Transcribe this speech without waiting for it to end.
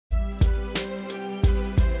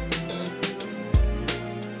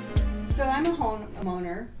So I'm a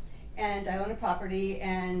homeowner and I own a property,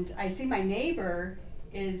 and I see my neighbor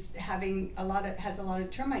is having has a lot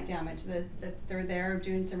of termite damage. That they're there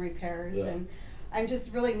doing some repairs, Yeah. and I'm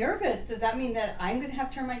just really nervous. Does that mean that I'm going to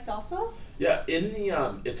have termites also? Yeah, in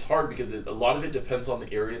the it's hard because a lot of it depends on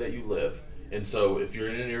the area that you live. And so if you're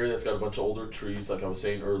in an area that's got a bunch of older trees, like I was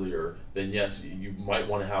saying earlier, then yes, you might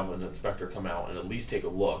want to have an inspector come out and at least take a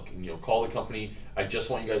look. And call the company. I just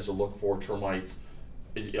want you guys to look for termites.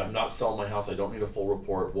 I'm not selling my house. I don't need a full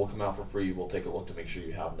report. We'll come out for free. We'll take a look to make sure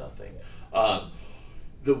you have nothing.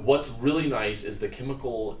 What's really nice is the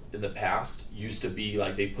chemical in the past used to be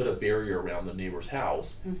like they put a barrier around the neighbor's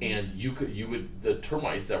house, and the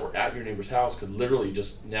termites that were at your neighbor's house could literally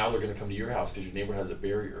just, now they're going to come to your house because your neighbor has a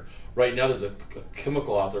barrier. Right now there's a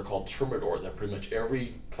chemical out there called termite that pretty much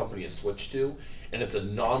every company has switched to, and it's a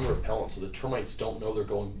non-repellent, so the termites don't know they're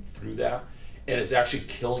going through that, and it's actually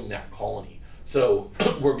killing that colony. So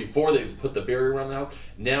where before they put the barrier around the house,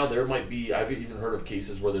 now there might be, I've even heard of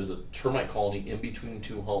cases where there's a termite colony in between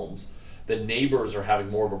two homes. The neighbors are having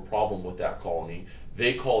more of a problem with that colony.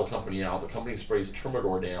 They call a company out, the company sprays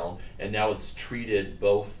termite down, and now it's treated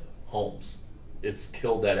both homes. It's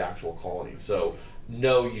killed that actual colony. So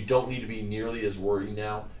no, you don't need to be nearly as worried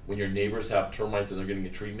now when your neighbors have termites and they're getting a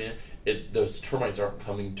treatment. Those termites aren't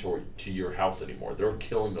coming to your house anymore. They're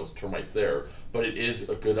killing those termites there. But it is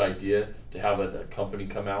a good idea to have a company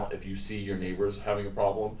come out. If you see your neighbors having a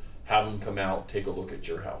problem, have them come out, take a look at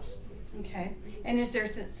your house. Okay. And is there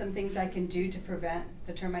some things I can do to prevent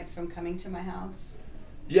the termites from coming to my house?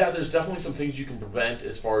 Yeah, there's definitely some things you can prevent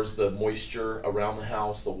as far as the moisture around the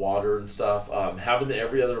house, the water and stuff. Having the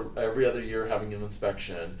every other year having an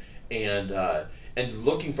inspection, and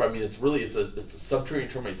looking for. I mean, it's a subterranean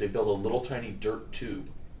termites. They build a little tiny dirt tube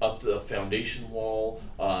up the foundation wall.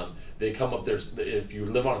 They come up there. If you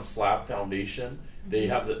live on a slab foundation, they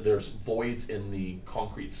have there's voids in the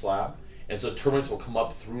concrete slab, and so termites will come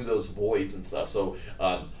up through those voids and stuff. So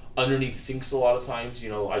underneath sinks, a lot of times,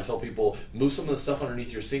 I tell people, move some of the stuff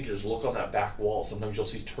underneath your sink and just look on that back wall. Sometimes you'll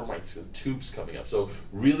see termites and tubes coming up. So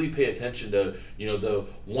really pay attention to, the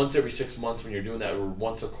once every 6 months when you're doing that, or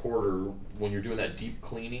once a quarter when you're doing that deep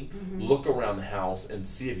cleaning, look around the house and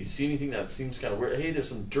see if you see anything that seems kind of weird. Hey, there's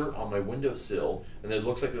some dirt on my windowsill, and it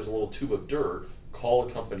looks like there's a little tube of dirt. Call a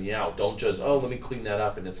company out. Don't just, let me clean that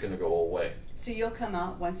up and it's going to go away. So you'll come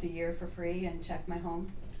out once a year for free and check my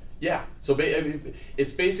home? Yeah, so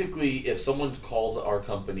it's basically if someone calls our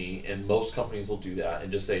company, and most companies will do that,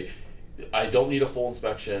 and just say, I don't need a full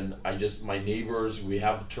inspection, my neighbors, we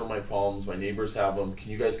have termite problems, my neighbors have them,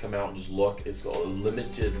 can you guys come out and just look? It's a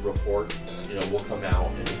limited report, we'll come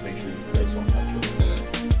out and just make sure you guys don't have termites.